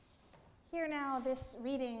Hear now this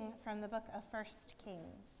reading from the book of 1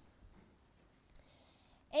 Kings.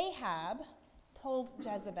 Ahab told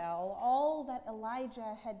Jezebel all that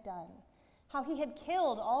Elijah had done, how he had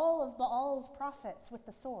killed all of Baal's prophets with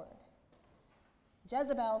the sword.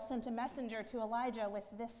 Jezebel sent a messenger to Elijah with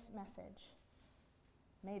this message: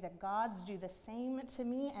 "May the gods do the same to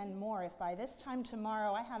me and more if by this time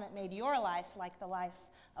tomorrow I haven't made your life like the life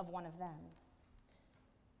of one of them."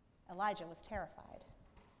 Elijah was terrified.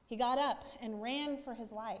 He got up and ran for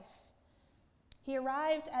his life. He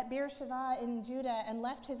arrived at Beersheba in Judah and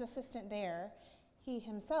left his assistant there. He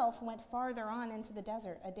himself went farther on into the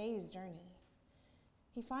desert, a day's journey.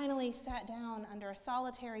 He finally sat down under a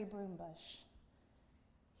solitary broom bush.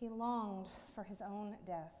 He longed for his own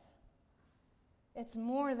death. "It's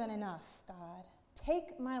more than enough, God.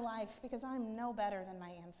 Take my life because I'm no better than my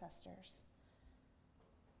ancestors."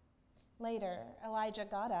 Later, Elijah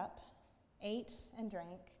got up, ate and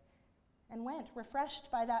drank, and went, refreshed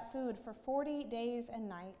by that food, for 40 days and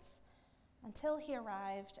nights until he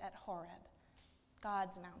arrived at Horeb,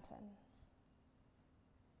 God's mountain.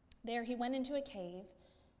 There he went into a cave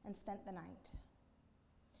and spent the night.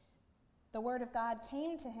 The word of God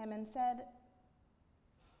came to him and said,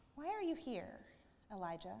 "Why are you here,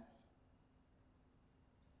 Elijah?"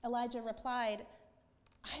 Elijah replied,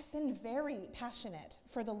 "I've been very passionate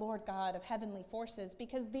for the Lord God of heavenly forces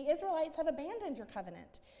because the Israelites have abandoned your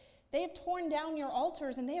covenant. They have torn down your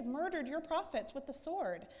altars and they have murdered your prophets with the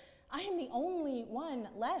sword. I am the only one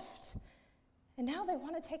left, and now they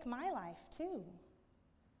want to take my life too."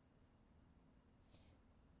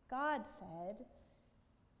 God said,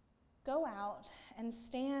 "Go out and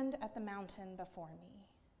stand at the mountain before me.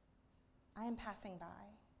 I am passing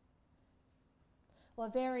by." Well,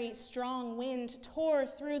 a very strong wind tore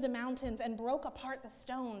through the mountains and broke apart the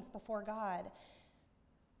stones before God.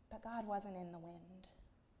 But God wasn't in the wind.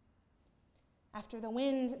 After the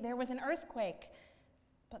wind, there was an earthquake,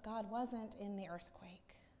 but God wasn't in the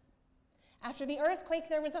earthquake. After the earthquake,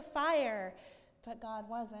 there was a fire, but God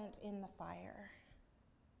wasn't in the fire.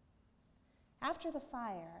 After the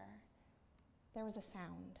fire, there was a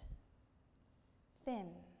sound.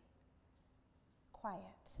 Thin,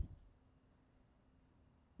 quiet.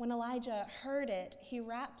 When Elijah heard it, he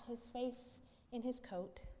wrapped his face in his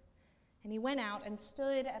coat, and he went out and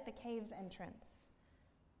stood at the cave's entrance.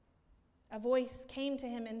 A voice came to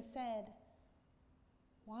him and said,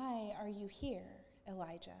 "Why are you here,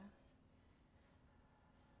 Elijah?"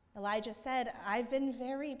 Elijah said, "I've been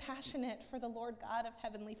very passionate for the Lord God of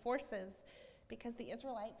heavenly forces because the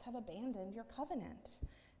Israelites have abandoned your covenant.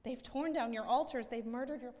 They've torn down your altars. They've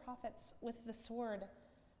murdered your prophets with the sword.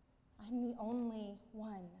 I'm the only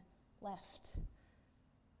one left.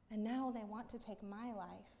 And now they want to take my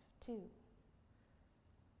life too."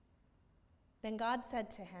 Then God said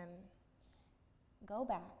to him, "Go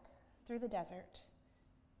back through the desert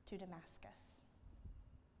to Damascus."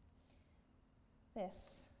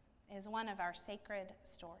 This is one of our sacred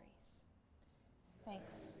stories.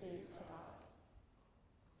 Thanks be to God.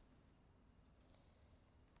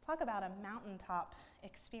 Talk about a mountaintop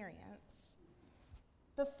experience.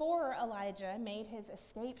 Before Elijah made his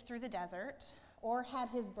escape through the desert or had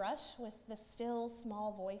his brush with the still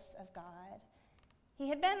small voice of God, he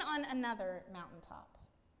had been on another mountaintop,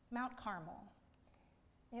 Mount Carmel.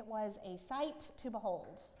 It was a sight to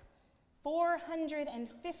behold.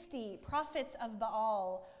 450 prophets of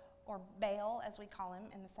Baal, or Baal as we call him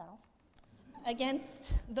in the South,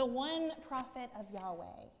 against the one prophet of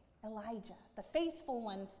Yahweh, Elijah, the faithful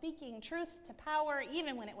one, speaking truth to power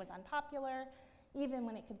even when it was unpopular, even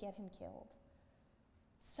when it could get him killed.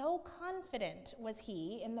 So confident was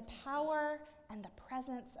he in the power and the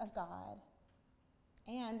presence of God,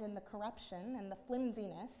 and in the corruption and the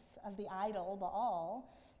flimsiness of the idol Baal,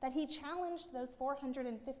 that he challenged those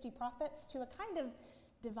 450 prophets to a kind of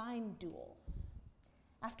divine duel.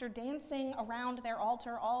 After dancing around their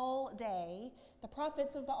altar all day, the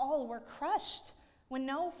prophets of Baal were crushed when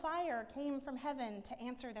no fire came from heaven to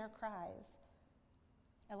answer their cries.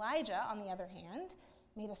 Elijah, on the other hand,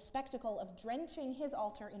 made a spectacle of drenching his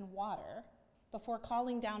altar in water before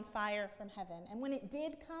calling down fire from heaven. And when it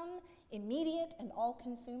did come, immediate and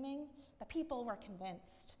all-consuming, the people were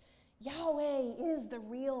convinced. "Yahweh is the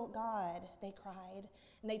real God," they cried,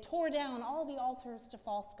 and they tore down all the altars to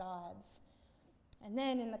false gods. And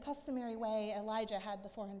then, in the customary way, Elijah had the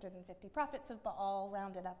 450 prophets of Baal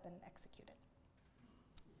rounded up and executed.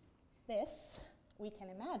 This, we can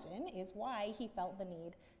imagine, is why he felt the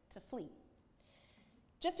need to flee.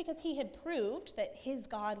 Just because he had proved that his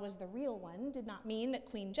God was the real one did not mean that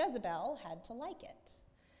Queen Jezebel had to like it.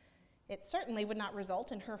 It certainly would not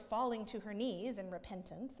result in her falling to her knees in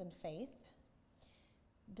repentance and faith.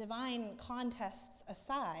 Divine contests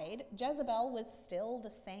aside, Jezebel was still the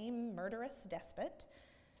same murderous despot,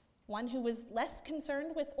 one who was less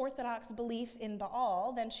concerned with Orthodox belief in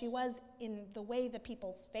Baal than she was in the way the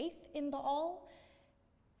people's faith in Baal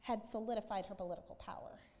had solidified her political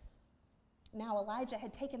power. Now Elijah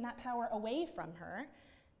had taken that power away from her,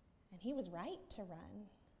 and he was right to run.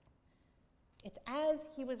 It's as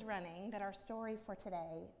he was running that our story for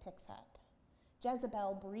today picks up.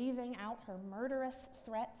 Jezebel breathing out her murderous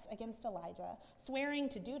threats against Elijah, swearing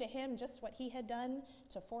to do to him just what he had done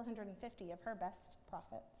to 450 of her best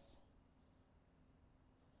prophets.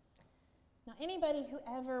 Now, anybody who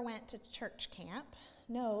ever went to church camp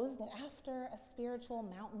knows that after a spiritual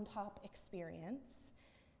mountaintop experience,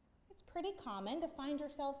 it's pretty common to find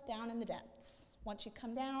yourself down in the depths. Once you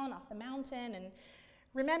come down off the mountain and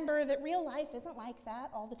remember that real life isn't like that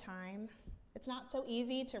all the time. It's not so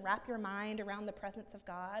easy to wrap your mind around the presence of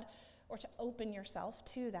God or to open yourself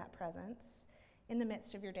to that presence in the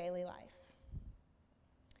midst of your daily life.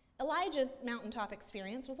 Elijah's mountaintop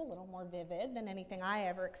experience was a little more vivid than anything I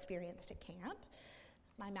ever experienced at camp.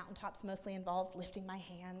 My mountaintops mostly involved lifting my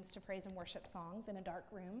hands to praise and worship songs in a dark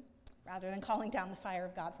room rather than calling down the fire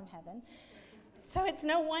of God from heaven. So it's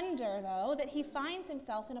no wonder, though, that he finds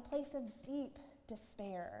himself in a place of deep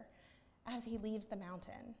despair as he leaves the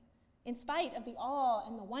mountain, in spite of the awe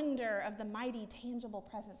and the wonder of the mighty, tangible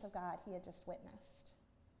presence of God he had just witnessed.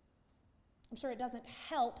 I'm sure it doesn't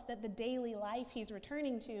help that the daily life he's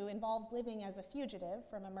returning to involves living as a fugitive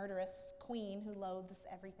from a murderous queen who loathes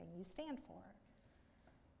everything you stand for.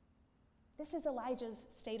 This is Elijah's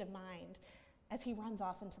state of mind as he runs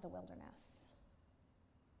off into the wilderness.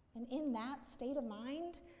 And in that state of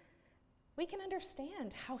mind, we can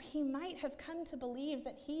understand how he might have come to believe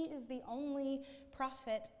that he is the only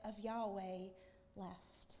prophet of Yahweh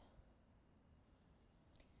left.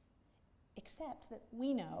 Except that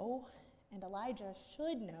we know, and Elijah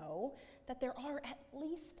should know, that there are at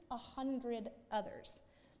least 100 others,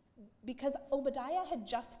 because Obadiah had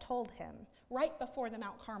just told him right before the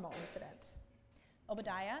Mount Carmel incident.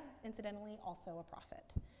 Obadiah, incidentally, also a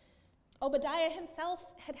prophet. Obadiah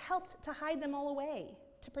himself had helped to hide them all away,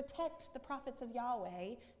 to protect the prophets of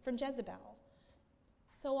Yahweh from Jezebel.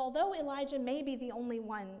 So although Elijah may be the only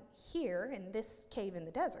one here in this cave in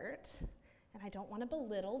the desert, and I don't want to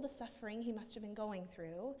belittle the suffering he must have been going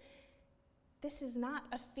through, this is not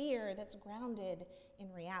a fear that's grounded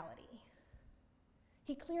in reality.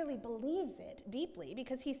 He clearly believes it deeply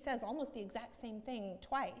because he says almost the exact same thing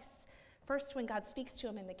twice. First when God speaks to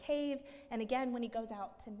him in the cave, and again when he goes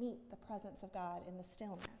out to meet the presence of God in the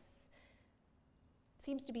stillness.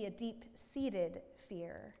 Seems to be a deep-seated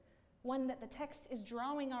fear, one that the text is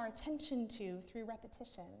drawing our attention to through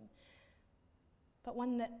repetition, but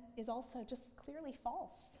one that is also just clearly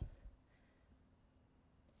false.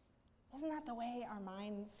 Isn't that the way our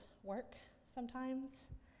minds work sometimes?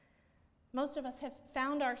 Most of us have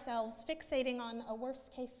found ourselves fixating on a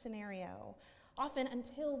worst-case scenario, often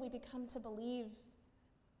until we come to believe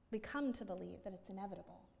that it's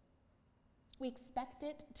inevitable. We expect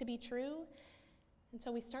it to be true, and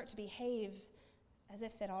so we start to behave as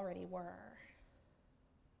if it already were.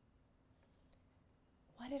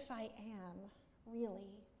 What if I am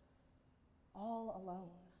really all alone?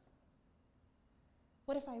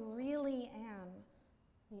 What if I really am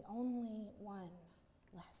the only one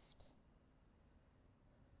left?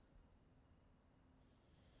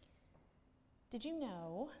 Did you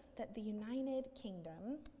know that the United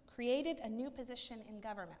Kingdom created a new position in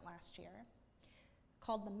government last year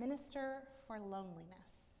called the Minister for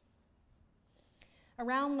Loneliness?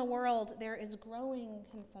 Around the world, there is growing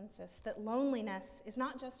consensus that loneliness is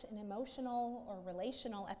not just an emotional or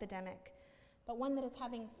relational epidemic, but one that is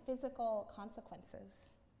having physical consequences.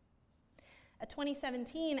 A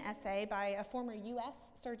 2017 essay by a former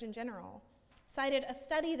U.S. Surgeon General cited a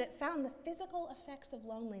study that found the physical effects of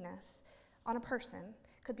loneliness on a person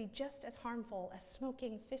could be just as harmful as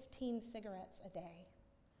smoking 15 cigarettes a day.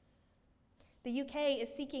 The UK is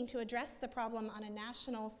seeking to address the problem on a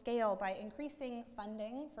national scale by increasing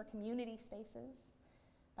funding for community spaces,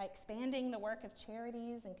 by expanding the work of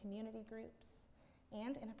charities and community groups,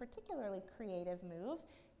 and in a particularly creative move,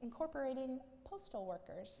 incorporating postal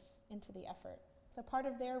workers into the effort. So part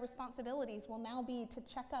of their responsibilities will now be to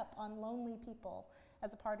check up on lonely people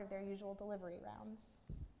as a part of their usual delivery rounds.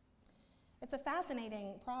 It's a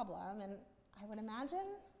fascinating problem, and I would imagine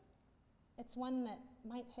it's one that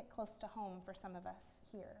might hit close to home for some of us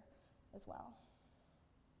here as well.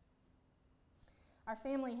 Our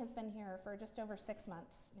family has been here for just over 6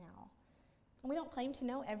 months now. And we don't claim to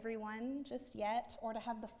know everyone just yet or to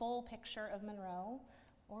have the full picture of Monroe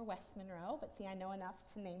or West Monroe, but see, I know enough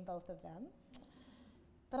to name both of them.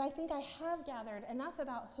 But I think I have gathered enough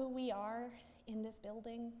about who we are in this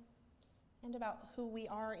building and about who we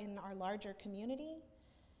are in our larger community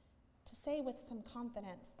to say with some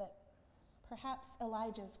confidence that perhaps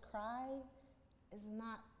Elijah's cry is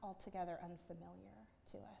not altogether unfamiliar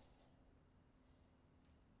to us.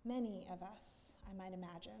 Many of us, I might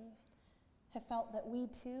imagine, have felt that we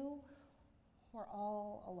too were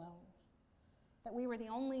all alone, that we were the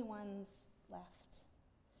only ones left,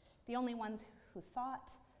 the only ones who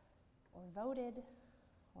thought or voted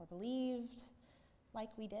or believed like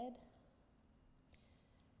we did.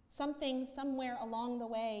 Something somewhere along the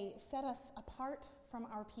way set us apart from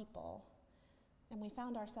our people, and we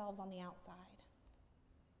found ourselves on the outside.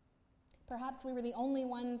 Perhaps we were the only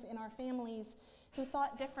ones in our families who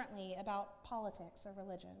thought differently about politics or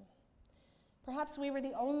religion. Perhaps we were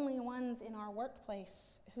the only ones in our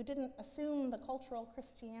workplace who didn't assume the cultural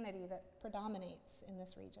Christianity that predominates in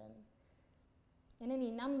this region. In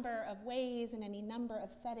any number of ways, in any number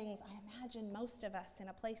of settings, I imagine most of us in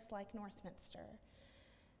a place like Northminster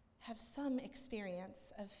have some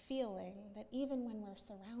experience of feeling that even when we're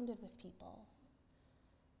surrounded with people,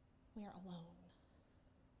 we are alone.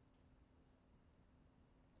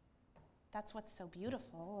 That's what's so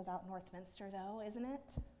beautiful about Northminster, though, isn't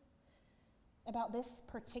it? About this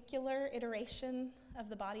particular iteration of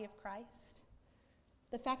the body of Christ.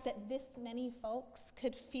 The fact that this many folks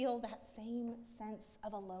could feel that same sense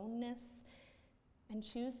of aloneness and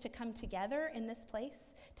choose to come together in this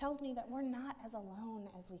place tells me that we're not as alone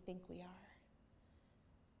as we think we are.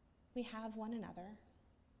 We have one another.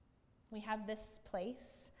 We have this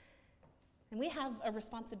place. And we have a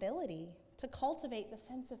responsibility to cultivate the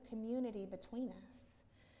sense of community between us.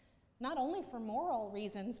 Not only for moral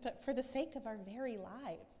reasons, but for the sake of our very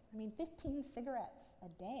lives. 15 cigarettes a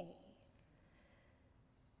day.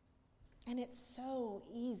 And it's so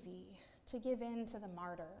easy to give in to the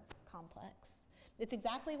martyr complex. It's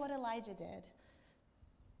exactly what Elijah did.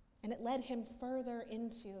 And it led him further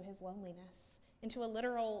into his loneliness, into a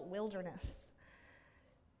literal wilderness.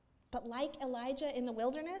 But like Elijah in the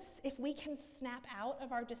wilderness, if we can snap out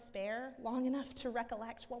of our despair long enough to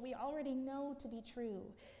recollect what we already know to be true,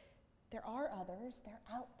 there are others, they're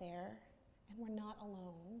out there, and we're not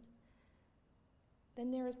alone,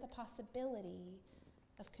 then there is the possibility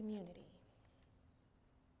of community.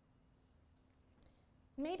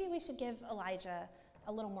 Maybe we should give Elijah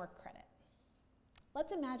a little more credit.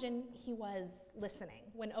 Let's imagine he was listening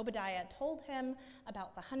when Obadiah told him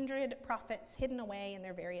about the 100 prophets hidden away in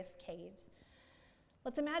their various caves.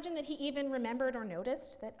 Let's imagine that he even remembered or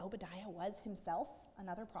noticed that Obadiah was himself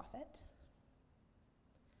another prophet.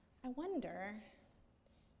 I wonder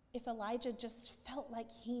if Elijah just felt like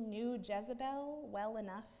he knew Jezebel well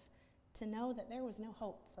enough to know that there was no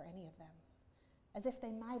hope for any of them, as if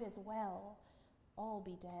they might as well all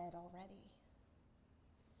be dead already.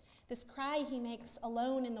 This cry he makes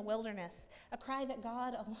alone in the wilderness, a cry that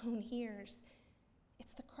God alone hears,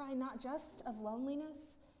 it's the cry not just of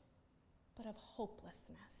loneliness, but of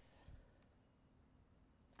hopelessness.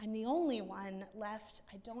 I'm the only one left.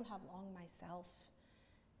 I don't have long myself.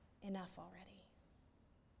 Enough already.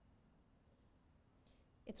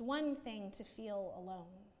 It's one thing to feel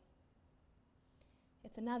alone.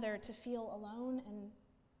 It's another to feel alone and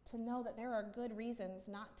to know that there are good reasons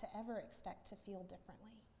not to ever expect to feel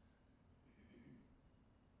differently.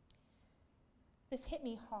 This hit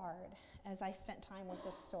me hard as I spent time with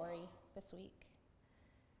this story this week.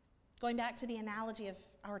 Going back to the analogy of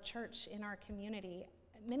our church in our community,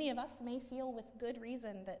 many of us may feel with good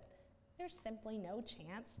reason that there's simply no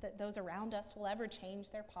chance that those around us will ever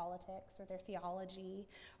change their politics or their theology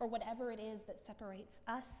or whatever it is that separates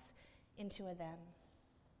us into a them.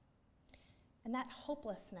 And that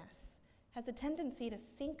hopelessness has a tendency to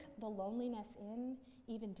sink the loneliness in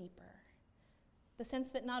even deeper. The sense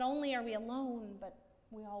that not only are we alone, but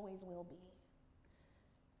we always will be.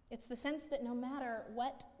 It's the sense that no matter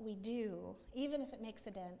what we do, even if it makes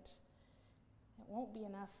a dent, it won't be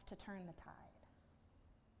enough to turn the tide.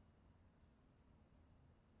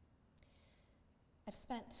 I've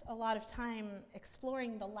spent a lot of time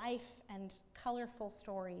exploring the life and colorful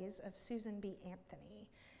stories of Susan B. Anthony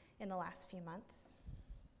in the last few months.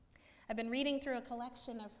 I've been reading through a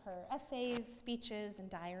collection of her essays, speeches, and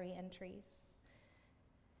diary entries.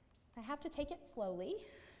 I have to take it slowly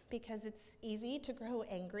because it's easy to grow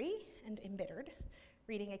angry and embittered,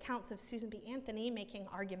 reading accounts of Susan B. Anthony making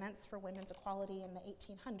arguments for women's equality in the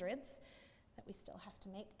 1800s that we still have to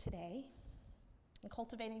make today. And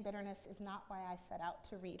cultivating bitterness is not why I set out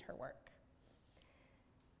to read her work.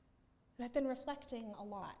 And I've been reflecting a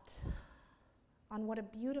lot on what a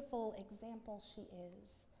beautiful example she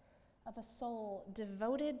is of a soul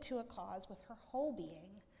devoted to a cause with her whole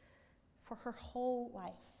being for her whole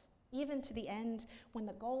life, even to the end when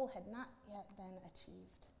the goal had not yet been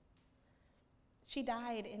achieved. She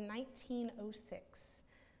died in 1906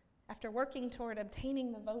 after working toward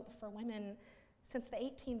obtaining the vote for women since the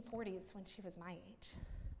 1840s when she was my age.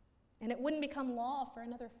 And it wouldn't become law for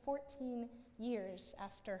another 14 years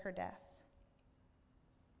after her death.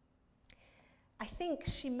 I think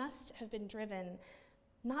she must have been driven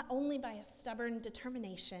not only by a stubborn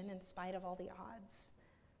determination in spite of all the odds,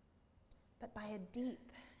 but by a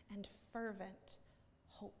deep and fervent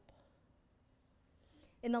hope.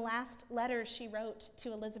 In the last letter she wrote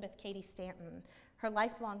to Elizabeth Cady Stanton, her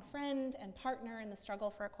lifelong friend and partner in the struggle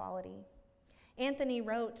for equality, Anthony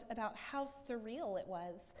wrote about how surreal it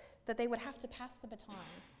was that they would have to pass the baton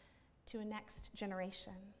to a next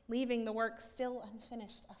generation, leaving the work still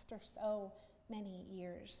unfinished after so many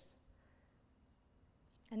years.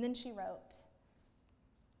 And then she wrote,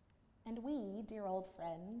 "And we, dear old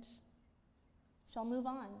friend, shall move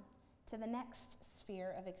on to the next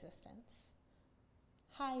sphere of existence,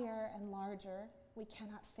 higher and larger, we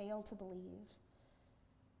cannot fail to believe,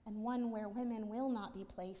 and one where women will not be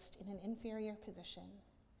placed in an inferior position,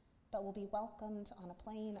 but will be welcomed on a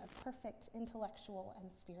plane of perfect intellectual and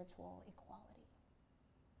spiritual equality."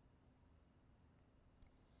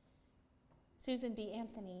 Susan B.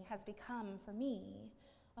 Anthony has become, for me,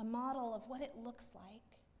 a model of what it looks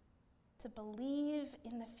like to believe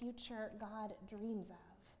in the future God dreams of,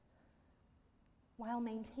 while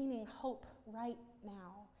maintaining hope right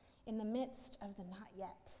now in the midst of the not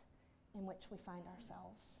yet in which we find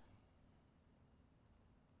ourselves.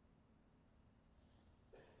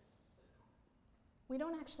 We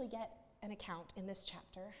don't actually get an account in this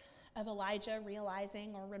chapter of Elijah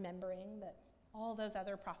realizing or remembering that all those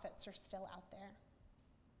other prophets are still out there.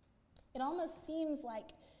 It almost seems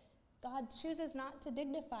like God chooses not to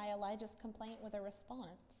dignify Elijah's complaint with a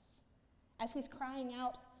response, as he's crying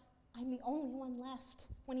out, "I'm the only one left,"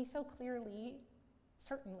 when he so clearly,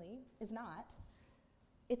 certainly, is not.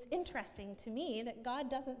 It's interesting to me that God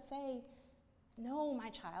doesn't say, "No, my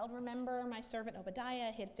child, remember my servant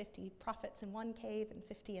Obadiah hid 50 prophets in one cave and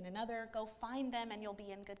 50 in another. Go find them and you'll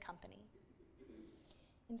be in good company."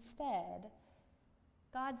 Instead,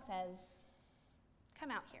 God says, "Come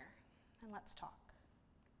out here and let's talk."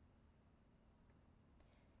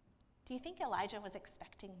 Do you think Elijah was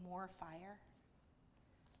expecting more fire?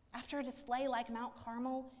 After a display like Mount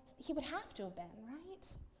Carmel, he would have to have been,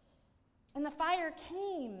 right? And the fire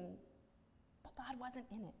came, but God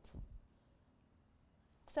wasn't in it.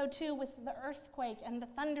 So too with the earthquake and the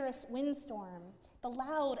thunderous windstorm, the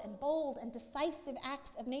loud and bold and decisive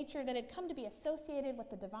acts of nature that had come to be associated with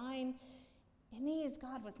the divine. In these,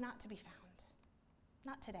 God was not to be found.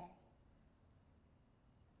 Not today.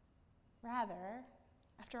 Rather,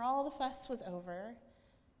 after all the fuss was over,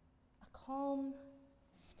 a calm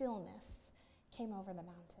stillness came over the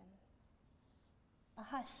mountain. A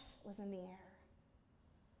hush was in the air.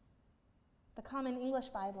 The Common English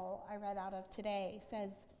Bible I read out of today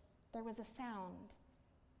says there was a sound,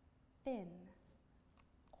 thin,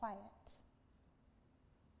 quiet.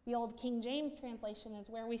 The old King James translation is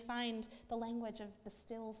where we find the language of the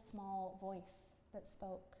still small voice that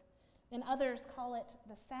spoke. And others call it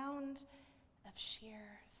the sound of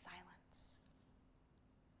sheer silence.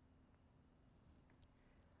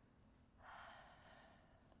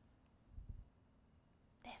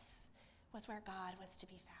 This was where God was to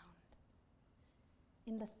be found,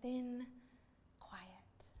 in the thin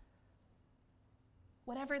quiet.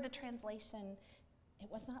 Whatever the translation,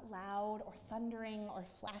 it was not loud or thundering or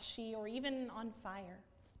flashy or even on fire.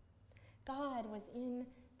 God was in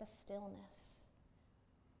the stillness.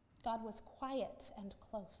 God was quiet and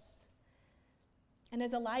close. And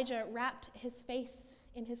as Elijah wrapped his face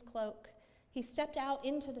in his cloak, he stepped out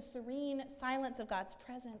into the serene silence of God's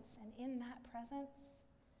presence, and in that presence,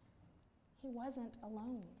 he wasn't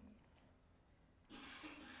alone.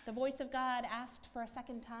 The voice of God asked for a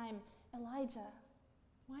second time, "Elijah,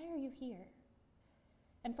 why are you here?"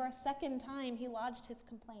 And for a second time, he lodged his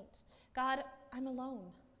complaint. "God, I'm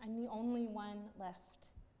alone. I'm the only one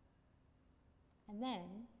left." And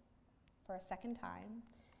then, for a second time,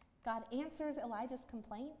 God answers Elijah's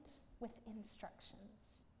complaint with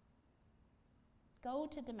instructions. Go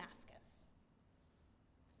to Damascus.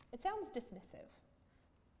 It sounds dismissive.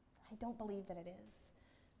 I don't believe that it is.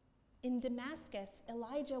 In Damascus,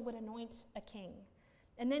 Elijah would anoint a king,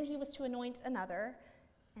 and then he was to anoint another,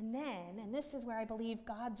 and then, and this is where I believe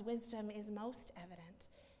God's wisdom is most evident,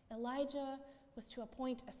 Elijah was to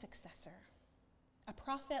appoint a successor, a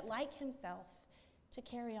prophet like himself, to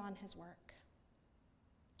carry on his work.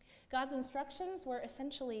 God's instructions were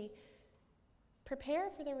essentially, prepare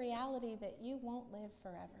for the reality that you won't live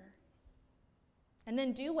forever. And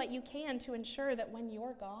then do what you can to ensure that when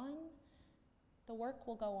you're gone, the work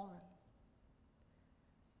will go on.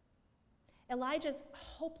 Elijah's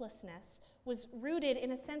hopelessness was rooted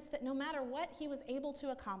in a sense that no matter what he was able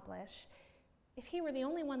to accomplish, if he were the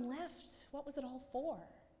only one left, what was it all for?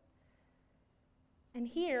 And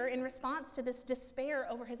here, in response to this despair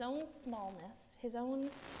over his own smallness, his own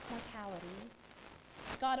mortality,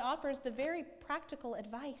 God offers the very practical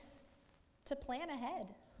advice to plan ahead,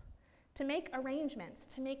 to make arrangements,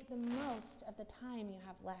 to make the most of the time you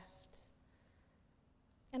have left.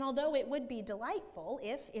 And although it would be delightful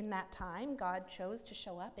if, in that time, God chose to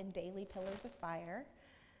show up in daily pillars of fire,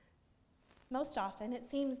 most often it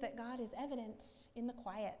seems that God is evident in the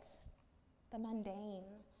quiet, the mundane,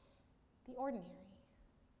 the ordinary.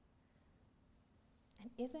 And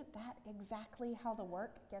isn't that exactly how the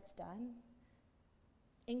work gets done?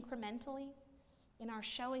 Incrementally, in our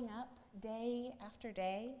showing up day after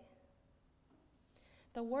day.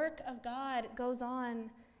 The work of God goes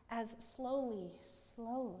on as slowly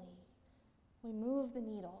we move the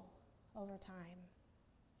needle over time.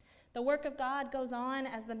 The work of God goes on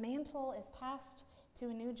as the mantle is passed to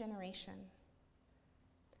a new generation.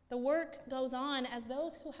 The work goes on as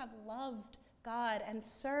those who have loved God and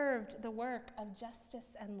served the work of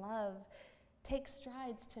justice and love take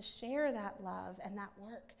strides to share that love and that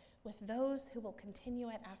work with those who will continue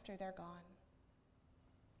it after they're gone.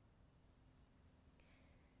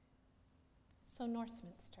 So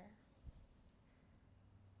Northminster,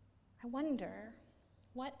 I wonder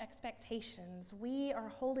what expectations we are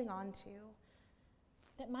holding on to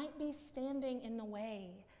that might be standing in the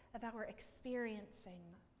way of our experiencing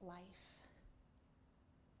life.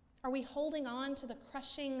 Are we holding on to the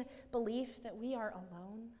crushing belief that we are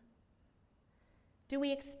alone? Do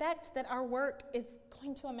we expect that our work is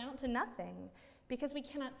going to amount to nothing because we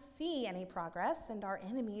cannot see any progress and our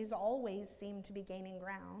enemies always seem to be gaining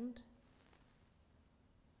ground?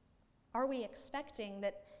 Are we expecting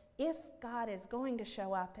that if God is going to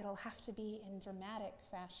show up, it'll have to be in dramatic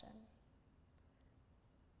fashion?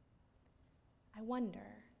 I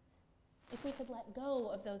wonder if we could let go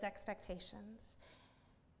of those expectations,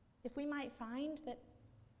 if we might find that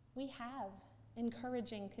we have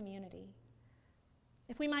encouraging community,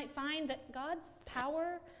 if we might find that God's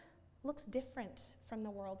power looks different from the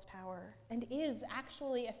world's power and is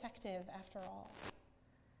actually effective after all.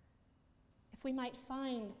 If we might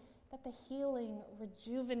find that the healing,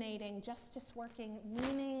 rejuvenating, justice-working,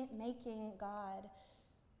 meaning-making God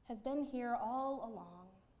has been here all along,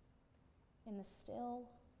 in the still,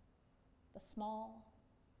 the small,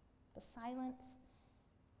 the silent,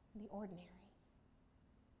 and the ordinary,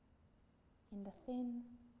 in the thin,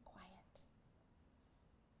 quiet.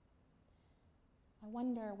 I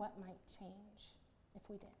wonder what might change if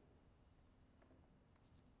we did.